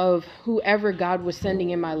appreciative of whoever God was sending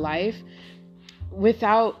in my life,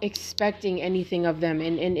 without expecting anything of them,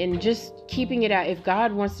 and just keeping it at, if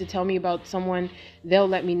God wants to tell me about someone, they'll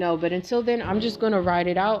let me know. But until then, I'm just going to ride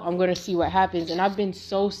it out. I'm going to see what happens. And I've been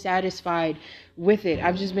so satisfied with it.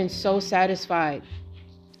 I've just been so satisfied.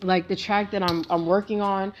 Like the track that I'm working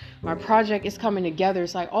on, my project is coming together.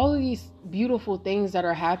 It's like all of these beautiful things that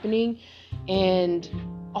are happening, and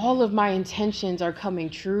all of my intentions are coming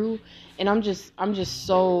true. And I'm just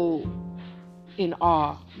so in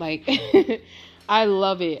awe. Like I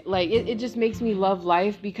love it. Like it just makes me love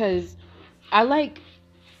life, because I like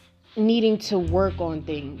needing to work on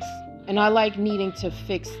things, and I like needing to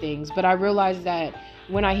fix things. But I realized that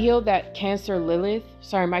when I healed that Cancer Lilith,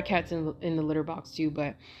 sorry, my cat's in the litter box too,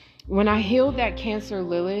 but when I healed that Cancer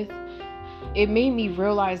Lilith, it made me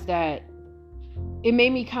realize that it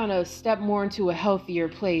made me kind of step more into a healthier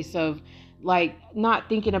place of like not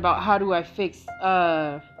thinking about how do I fix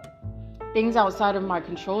things outside of my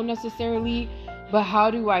control necessarily, but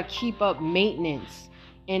how do I keep up maintenance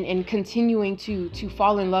and continuing to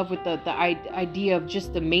fall in love with the idea of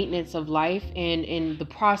just the maintenance of life and the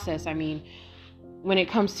process. I mean, when it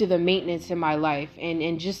comes to the maintenance in my life,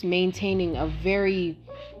 and just maintaining a very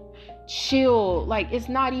chill, like it's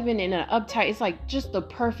not even in an uptight, it's like just the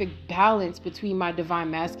perfect balance between my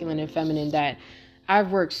divine masculine and feminine that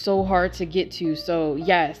I've worked so hard to get to. So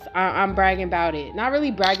yes, I'm bragging about it. Not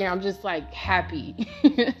really bragging, I'm just like happy.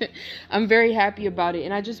 I'm very happy about it.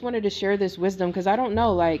 And I just wanted to share this wisdom, because I don't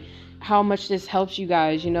know like how much this helps you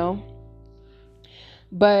guys, you know.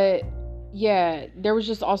 But yeah, there was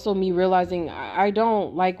just also me realizing I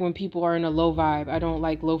don't like when people are in a low vibe. I don't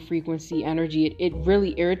like low frequency energy. It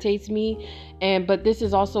really irritates me. But this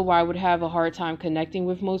is also why I would have a hard time connecting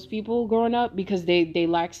with most people growing up, because they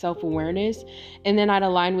lack self-awareness. And then I'd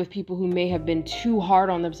align with people who may have been too hard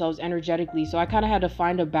on themselves energetically. So I kind of had to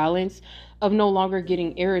find a balance of no longer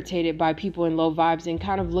getting irritated by people in low vibes, and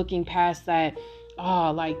kind of looking past that.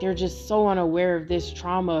 Oh, like they're just so unaware of this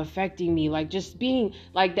trauma affecting me. Like just being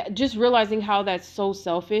like that, just realizing how that's so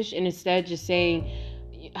selfish, and instead just saying,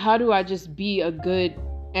 how do I just be a good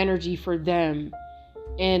energy for them?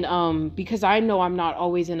 And because I know I'm not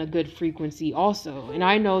always in a good frequency also, and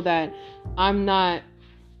I know that I'm not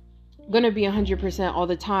gonna be 100% all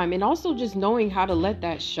the time, and also just knowing how to let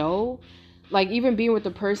that show. Like even being with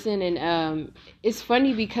the person, and it's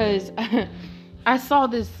funny because I saw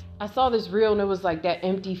this reel, and it was like that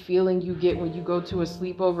empty feeling you get when you go to a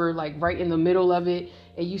sleepover, like right in the middle of it,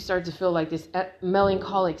 and you start to feel like this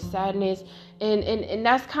melancholic sadness, and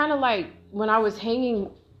that's kind of like when I was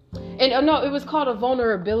hanging, and no, it was called a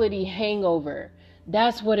vulnerability hangover.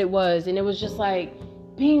 That's what it was. And it was just like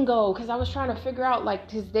bingo, because I was trying to figure out, like,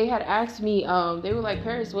 because they had asked me, they were like,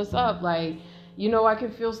 Paris, what's up? Like, you know, I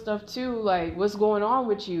can feel stuff too, like what's going on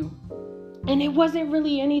with you? And it wasn't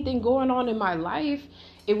really anything going on in my life.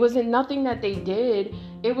 It wasn't nothing that they did.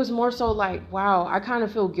 It was more so like, wow, I kind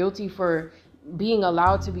of feel guilty for being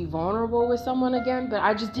allowed to be vulnerable with someone again, but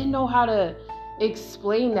I just didn't know how to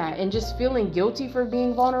explain that, and just feeling guilty for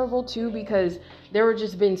being vulnerable too, because there were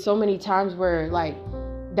just been so many times where like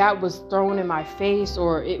that was thrown in my face,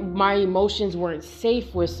 or my emotions weren't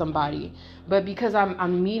safe with somebody. But because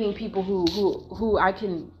I'm meeting people who I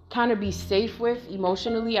can kind of be safe with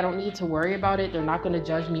emotionally, I don't need to worry about it. They're not going to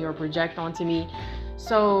judge me or project onto me.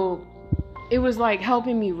 So it was like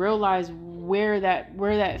helping me realize where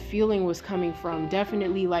that feeling was coming from.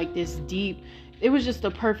 Definitely like this deep, it was just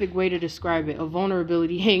the perfect way to describe it, a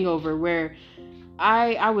vulnerability hangover, where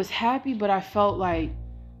I was happy, but I felt like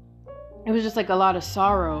it was just like a lot of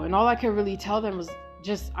sorrow. And all I could really tell them was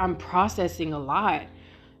just, I'm processing a lot.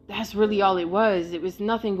 That's really all it was. It was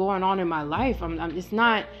nothing going on in my life. It's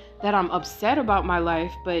not that I'm upset about my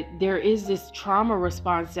life, but there is this trauma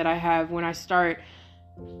response that I have when I start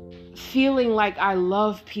feeling like I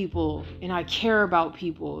love people and I care about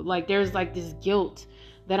people. Like there's like this guilt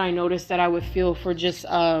that I noticed that I would feel for just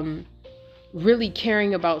really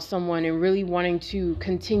caring about someone and really wanting to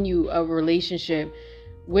continue a relationship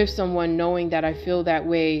with someone, knowing that I feel that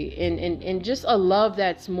way, and just a love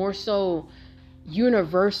that's more so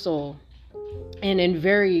universal and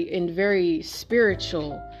very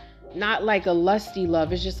spiritual, not like a lusty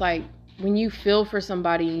love. It's just like when you feel for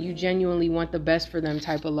somebody and you genuinely want the best for them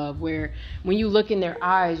type of love, where when you look in their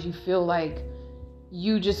eyes you feel like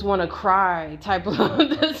you just want to cry type of love.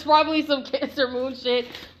 That's probably some Cancer moon shit,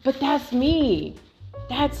 but that's me.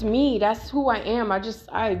 that's me. That's who I am.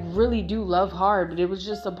 I really do love hard, but it was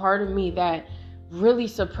just a part of me that really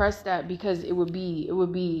suppressed that because it would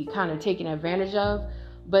be kind of taken advantage of.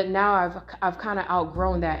 But now I've kind of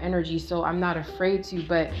outgrown that energy, so I'm not afraid to.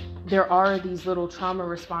 But there are these little trauma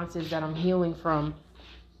responses that I'm healing from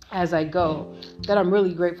as I go that I'm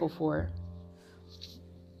really grateful for.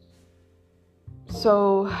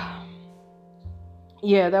 So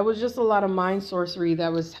yeah, that was just a lot of mind sorcery.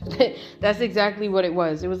 That's exactly what it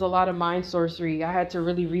was. It was a lot of mind sorcery. I had to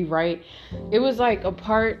really rewrite. It was like a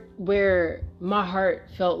part where my heart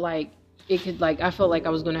felt like I felt like I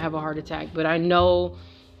was going to have a heart attack. But I know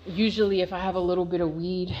usually if I have a little bit of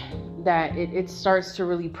weed that it starts to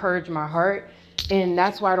really purge my heart. And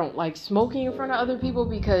that's why I don't like smoking in front of other people,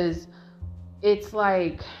 because it's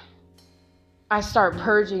like I start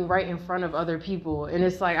purging right in front of other people. And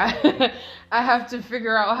it's like, I have to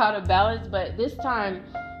figure out how to balance. But this time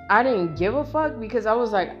I didn't give a fuck, because I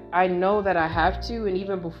was like, I know that I have to. And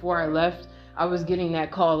even before I left, I was getting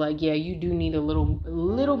that call like, yeah, you do need a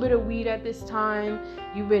little bit of weed at this time.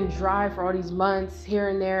 You've been dry for all these months here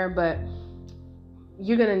and there, but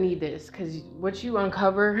you're going to need this, because what you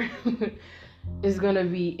uncover is going to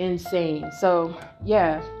be insane. So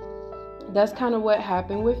yeah, that's kind of what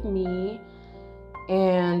happened with me.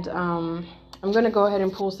 And I'm going to go ahead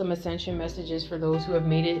and pull some ascension messages for those who have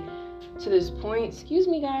made it to this point. Excuse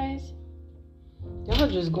me, guys. Y'all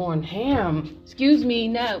are just going ham. Excuse me.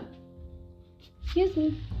 No. Excuse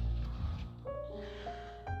me.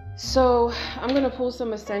 So I'm going to pull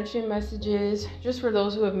some ascension messages just for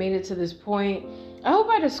those who have made it to this point. I hope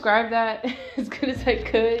I described that as good as I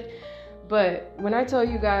could. But when I tell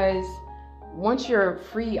you guys, once you're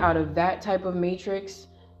free out of that type of matrix,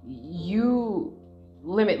 you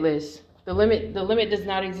limitless. The limit does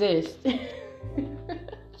not exist.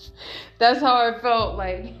 That's how I felt.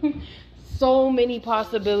 Like, so many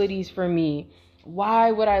possibilities for me.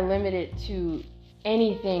 Why would I limit it to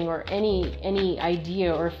anything or any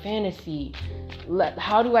idea or fantasy?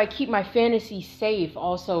 How do I keep my fantasy safe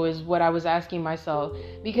also is what I was asking myself,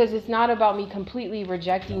 because it's not about me completely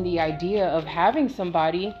rejecting the idea of having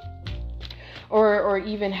somebody or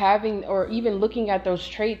even having, or even looking at those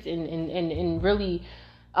traits and really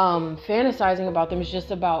fantasizing about them. It's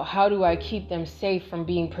just about, how do I keep them safe from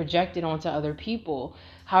being projected onto other people?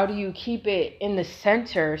 How do you keep it in the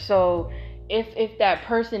center? So if that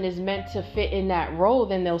person is meant to fit in that role,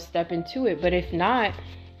 then they'll step into it. But if not,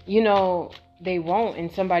 they won't, and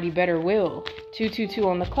somebody better will. 222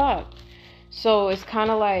 on the clock. So it's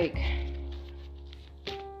kind of like,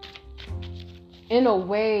 in a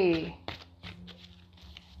way,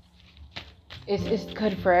 it's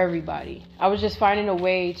good for everybody. I was just finding a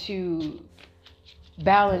way to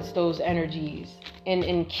balance those energies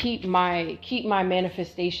and keep my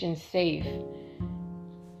manifestation safe.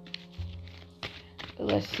 But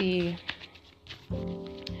let's see.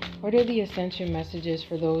 What are the ascension messages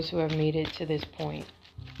for those who have made it to this point?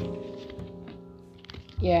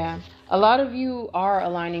 Yeah, a lot of you are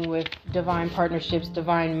aligning with divine partnerships,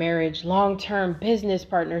 divine marriage, long-term business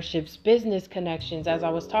partnerships, business connections, as I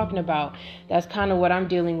was talking about. That's kind of what I'm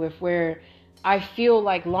dealing with, where I feel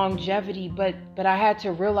like longevity, but I had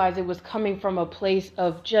to realize it was coming from a place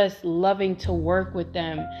of just loving to work with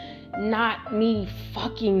them, not me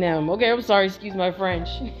fucking them. Okay, I'm sorry, excuse my French.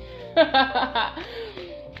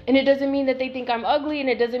 And it doesn't mean that they think I'm ugly, and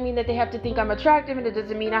it doesn't mean that they have to think I'm attractive, and it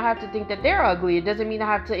doesn't mean I have to think that they're ugly. It doesn't mean I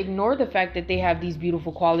have to ignore the fact that they have these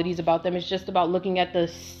beautiful qualities about them. It's just about looking at the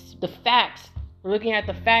facts. We're looking at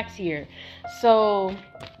the facts here. So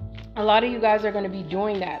a lot of you guys are going to be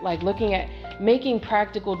doing that, like looking at making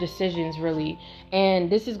practical decisions, really. And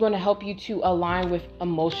this is going to help you to align with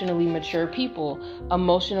emotionally mature people,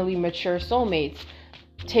 emotionally mature soulmates,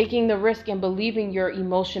 taking the risk and believing your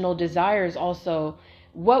emotional desires also.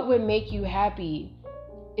 What would make you happy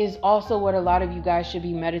is also what a lot of you guys should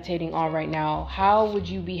be meditating on right now. How would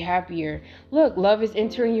you be happier? Look, love is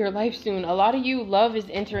entering your life soon. A lot of you, love is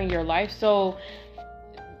entering your life. So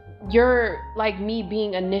you're like me,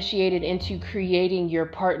 being initiated into creating your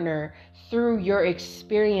partner through your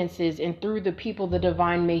experiences and through the people the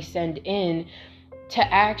divine may send in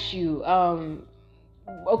to ask you,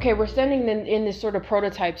 okay, we're sending them in this sort of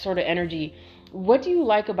prototype sort of energy. What do you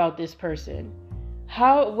like about this person?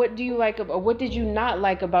 What do you like about, what did you not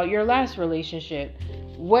like about your last relationship?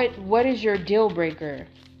 What is your deal breaker?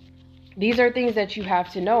 These are things that you have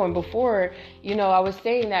to know. And before, I was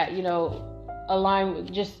saying that,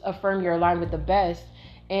 just affirm you're aligned with the best.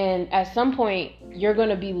 And at some point, you're going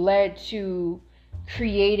to be led to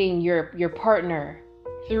creating your partner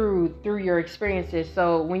through your experiences.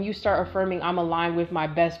 So when you start affirming, I'm aligned with my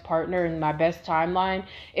best partner and my best timeline,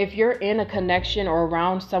 if you're in a connection or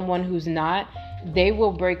around someone who's not, they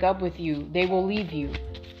will break up with you. They will leave you.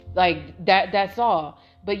 Like that's all.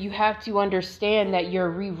 But you have to understand that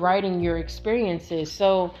you're rewriting your experiences.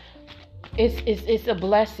 So it's a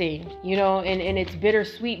blessing, you know, and it's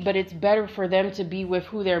bittersweet, but it's better for them to be with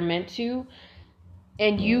who they're meant to,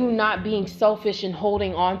 and you not being selfish and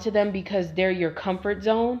holding on to them because they're your comfort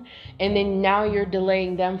zone. And then now you're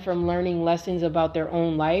delaying them from learning lessons about their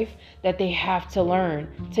own life that they have to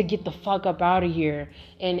learn to get the fuck up out of here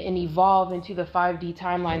and evolve into the 5D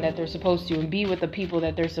timeline that they're supposed to, and be with the people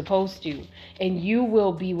that they're supposed to. And you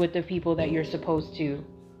will be with the people that you're supposed to.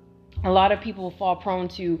 A lot of people fall prone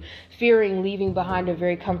to fearing leaving behind a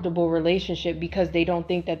very comfortable relationship because they don't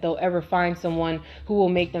think that they'll ever find someone who will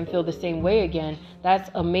make them feel the same way again. That's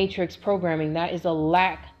a matrix programming. That is a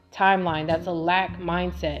lack timeline. That's a lack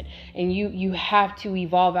mindset. And you have to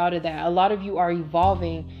evolve out of that. A lot of you are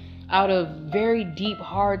evolving out of very deep,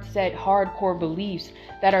 hardcore beliefs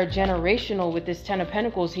that are generational with this 10 of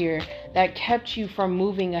Pentacles here, that kept you from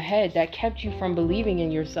moving ahead, that kept you from believing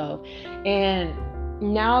in yourself. And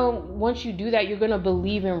now, once you do that, you're going to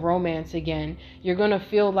believe in romance again. You're going to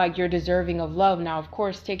feel like you're deserving of love. Now, of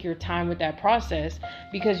course, take your time with that process,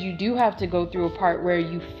 because you do have to go through a part where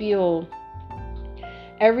you feel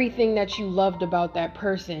everything that you loved about that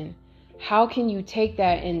person. How can you take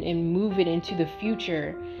that and move it into the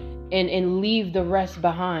future and leave the rest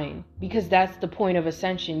behind? Because that's the point of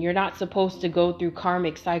ascension. You're not supposed to go through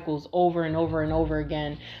karmic cycles over and over and over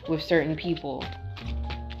again with certain people.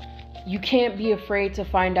 You can't be afraid to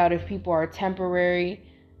find out if people are temporary,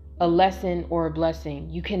 a lesson, or a blessing.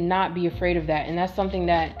 You cannot be afraid of that. And that's something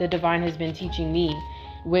that the divine has been teaching me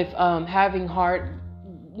with having heart,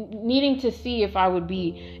 needing to see if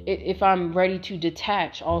I'm ready to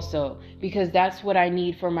detach also, because that's what I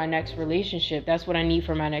need for my next relationship. That's what I need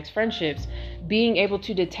for my next friendships. Being able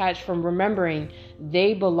to detach from remembering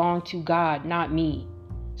they belong to God, not me.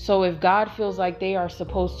 So if God feels like they are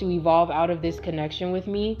supposed to evolve out of this connection with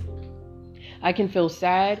me, I can feel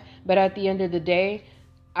sad, but at the end of the day,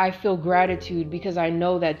 I feel gratitude because I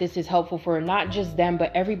know that this is helpful for not just them,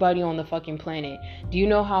 but everybody on the fucking planet. Do you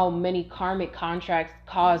know how many karmic contracts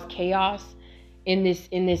cause chaos in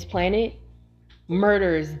this planet?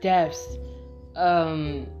 Murders, deaths,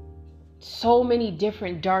 so many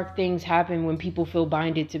different dark things happen when people feel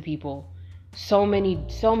binded to people. So many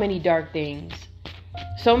dark things.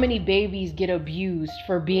 So many babies get abused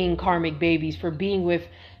for being karmic babies, for being with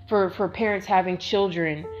for parents having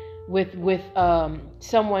children with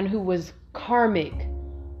someone who was karmic,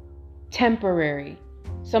 temporary,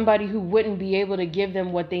 somebody who wouldn't be able to give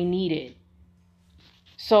them what they needed.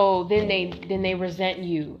 So then they resent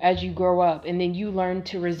you as you grow up, and then you learn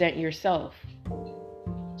to resent yourself.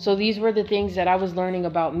 So these were the things that I was learning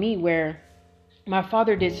about me, where my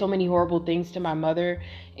father did so many horrible things to my mother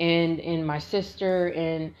and my sister,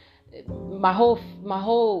 and my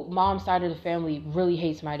whole mom's side of the family really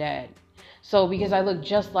hates my dad. So because I look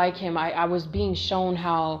just like him, I was being shown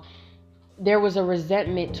how there was a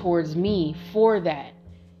resentment towards me for that.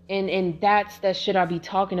 And that's that shit I be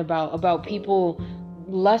talking about people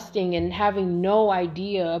lusting and having no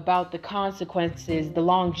idea about the consequences, the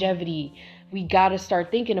longevity. We got to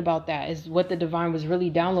start thinking about that, is what the divine was really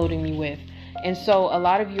downloading me with. And so a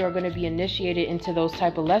lot of you are going to be initiated into those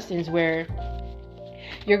type of lessons where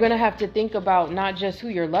you're going to have to think about not just who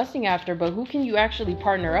you're lusting after, but who can you actually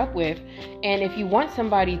partner up with. And if you want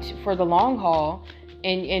somebody for the long haul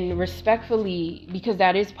and respectfully, because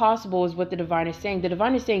that is possible, is what the divine is saying. The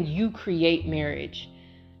divine is saying you create marriage.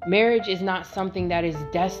 Marriage is not something that is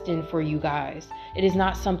destined for you guys. It is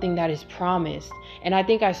not something that is promised. And I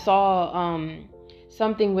think I saw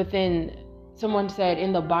something within, someone said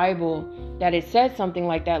in the Bible that it said something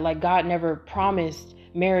like that, like God never promised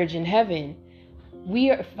marriage in heaven.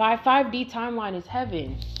 We are 5D timeline is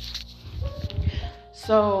heaven.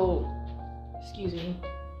 So, excuse me.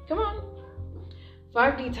 Come on.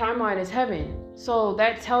 5D timeline is heaven. So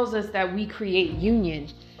that tells us that we create union.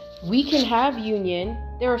 We can have union.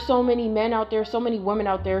 There are so many men out there, so many women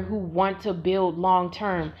out there who want to build long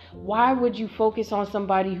term. Why would you focus on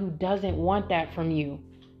somebody who doesn't want that from you?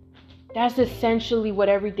 That's essentially what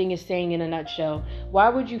everything is saying in a nutshell. Why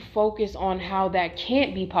would you focus on how that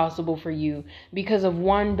can't be possible for you because of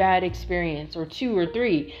one bad experience, or two or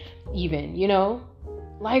three even,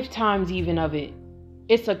 lifetimes even of it?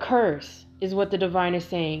 It's a curse, is what the divine is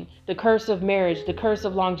saying. The curse of marriage, the curse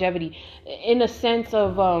of longevity, in a sense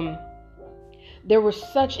of there was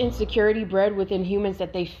such insecurity bred within humans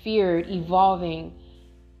that they feared evolving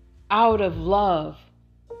out of love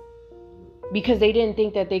because they didn't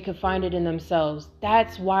think that they could find it in themselves.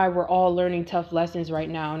 That's why we're all learning tough lessons right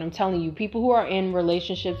now. And I'm telling you, people who are in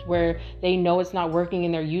relationships where they know it's not working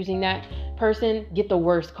and they're using that person get the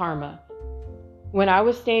worst karma. When I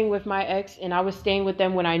was staying with my ex and I was staying with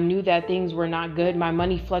them when I knew that things were not good, my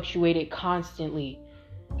money fluctuated constantly.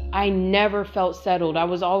 I never felt settled. I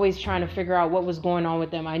was always trying to figure out what was going on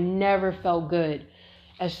with them. I never felt good.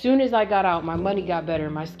 As soon as I got out, my money got better.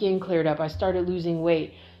 My skin cleared up. I started losing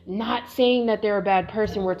weight. Not saying that they're a bad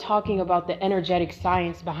person. We're talking about the energetic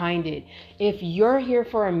science behind it. If you're here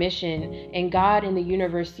for a mission and God and the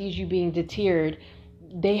universe sees you being deterred,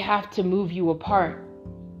 they have to move you apart.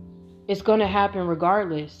 It's going to happen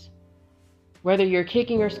regardless. Whether you're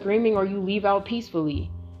kicking or screaming or you leave out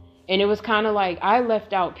peacefully. And it was kind of like I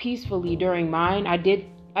left out peacefully during mine. I did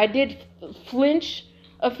flinch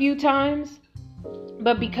a few times,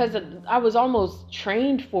 but because I was almost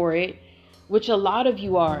trained for it, which a lot of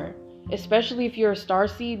you are, especially if you're a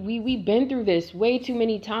starseed, we've been through this way too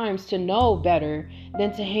many times to know better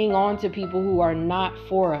than to hang on to people who are not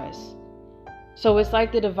for us. So it's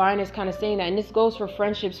like the divine is kind of saying that, and this goes for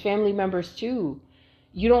friendships, family members too.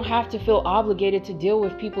 You don't have to feel obligated to deal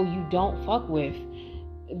with people you don't fuck with.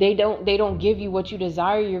 They don't give you what you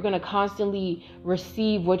desire. You're going to constantly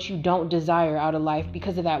receive what you don't desire out of life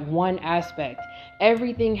because of that one aspect.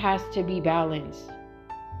 Everything has to be balanced.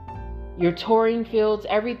 Your touring fields,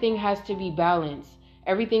 everything has to be balanced.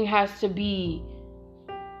 Everything has to be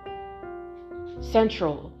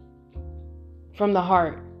central from the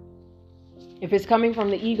heart. If it's coming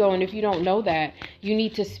from the ego, and if you don't know that, you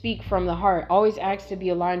need to speak from the heart. Always ask to be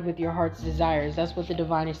aligned with your heart's desires. That's what the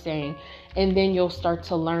divine is saying. And then you'll start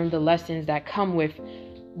to learn the lessons that come with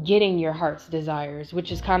getting your heart's desires,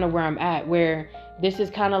 which is kind of where I'm at, where this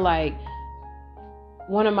is kind of like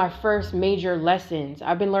one of my first major lessons.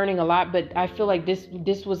 I've been learning a lot, but I feel like this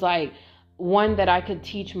was like one that I could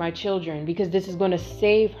teach my children, because this is going to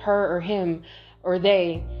save her or him or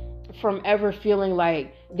they from ever feeling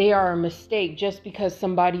like they are a mistake just because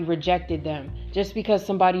somebody rejected them, just because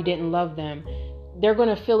somebody didn't love them. They're going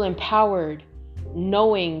to feel empowered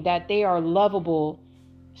knowing that they are lovable,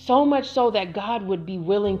 so much so that God would be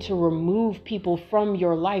willing to remove people from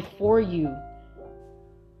your life for you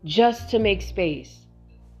just to make space.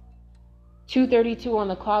 2:32 on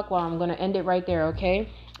the clock. Well, I'm going to end it right there, okay?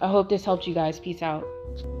 I hope this helped you guys. Peace out.